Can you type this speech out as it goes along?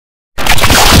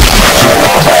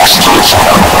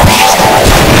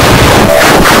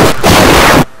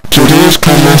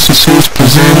KineMaster Series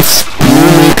presents You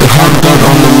Make a Hot Dog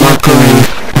on the Microwave.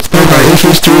 It's made by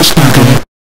Interest Company.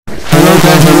 Hello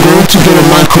guys, I'm going to get a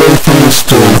microwave from the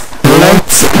store.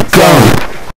 Let's go!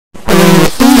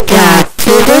 We got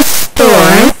to the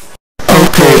store.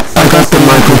 Okay, I got the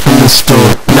microwave from the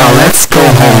store. Now let's go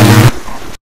home.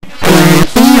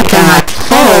 We got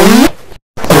home.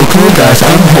 Okay guys,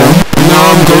 I'm home.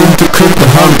 Now I'm going to cook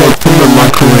the hot dog from the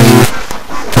microwave.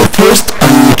 But first,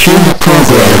 I'm going to change the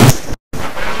program.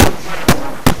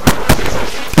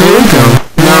 There we go.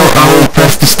 Now I will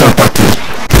press the start button.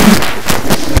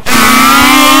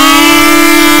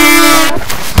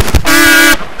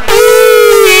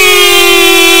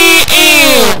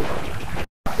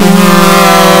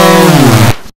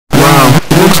 Wow,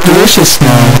 it looks delicious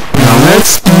now. Now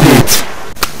let's eat it.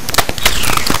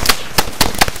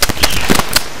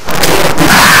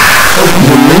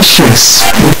 Delicious.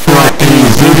 Before I end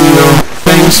the video,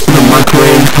 thanks to the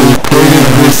microwave who created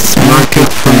this